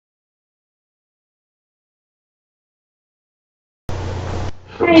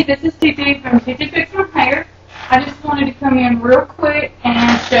Hey, this is TT from TT Fix My Hair. I just wanted to come in real quick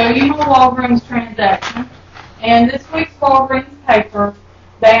and show you my Walgreens transaction. In this week's Walgreens paper,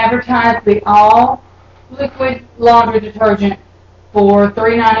 they advertised the all liquid laundry detergent for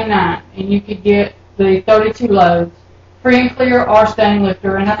 $3.99, and you could get the 32 loads, free and clear or stain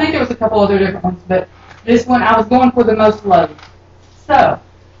lifter, and I think there was a couple other different ones, but this one I was going for the most loads. So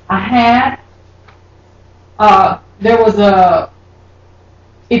I had there was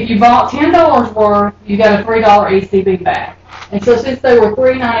if you bought $10 worth, you got a $3 ECB back. And so since they were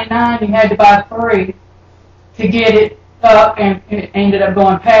 $3.99, you had to buy 3 to get it up, and it ended up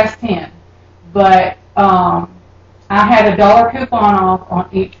going past 10. But I had a $1 coupon off on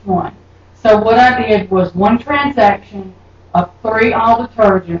each one. So what I did was one transaction of 3 all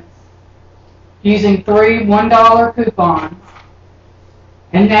detergents using 3 $1 coupons.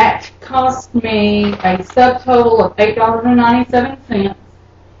 And that cost me a subtotal of $8.97,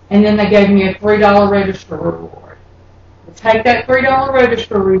 and then they gave me a $3 register reward. We'll take that $3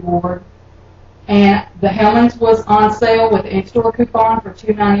 register reward, and the Hellman's was on sale with the in-store coupon for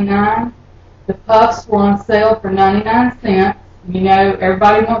 $2.99. The Puffs were on sale for 99 cents. You know,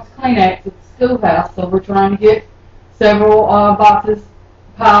 everybody wants Kleenex at the schoolhouse, so we're trying to get several boxes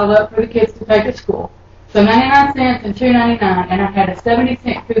piled up for the kids to take to school. So 99 cents and $2.99, and I had a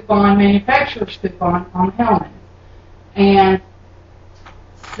 70-cent coupon, manufacturer's coupon on Hellman's. And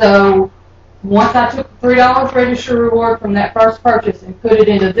so once I took the $3 register reward from that first purchase and put it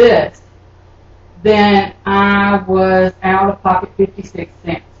into this, then I was out of pocket 56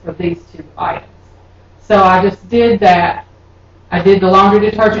 cents for these 2 items. So I just did that. I did the laundry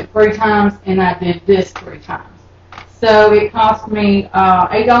detergent 3 times, and I did this 3 times. So it cost me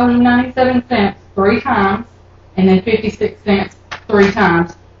 $8.97 3 times, and then 56 cents 3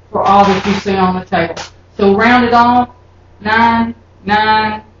 times for all that you see on the table. So round it off, 9,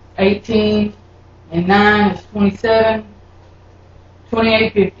 9, 18, and 9 is 27,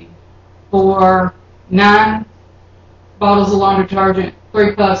 $28.50 for 9 bottles of laundry detergent,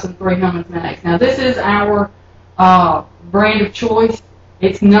 3 Puffs, and 3 Hellman's mayonnaise. Now this is our brand of choice.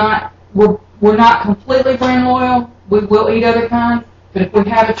 It's not, we're not completely brand loyal. We will eat other kinds, but if we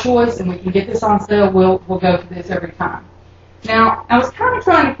have a choice and we can get this on sale, we'll go for this every time. Now, I was kind of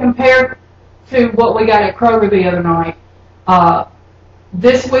trying to compare to what we got at Kroger the other night.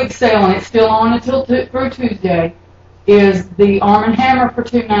 This week's sale, and it's still on until through Tuesday, is the Arm & Hammer for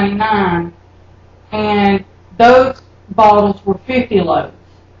 $2.99, and those bottles were 50 loads.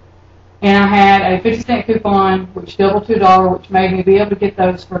 And I had a 50-cent coupon, which doubled to $1, which made me be able to get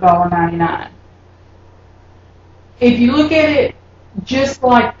those for $1.99. If you look at it just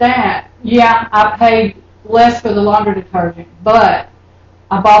like that, yeah, I paid less for the laundry detergent, but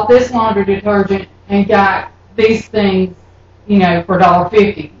I bought this laundry detergent and got these things, you know, for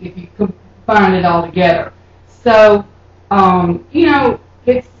 $1.50 if you combine it all together. So, you know,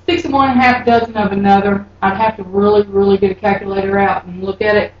 it's 6 of one, half dozen of another. I'd have to really, really get a calculator out and look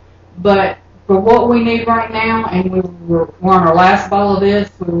at it. But for what we need right now, and we're on our last bottle of this,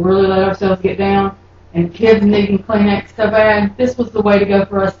 we really let ourselves get down, and kids needing Kleenex so bad, this was the way to go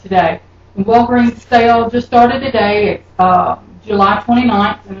for us today. The Walgreens sale just started today. It's July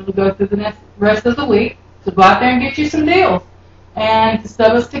 29th, and it'll go through the rest of the week. So go out there and get you some deals. And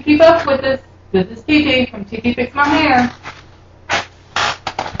to keep up with us, this is TT from TT Fix My Hair.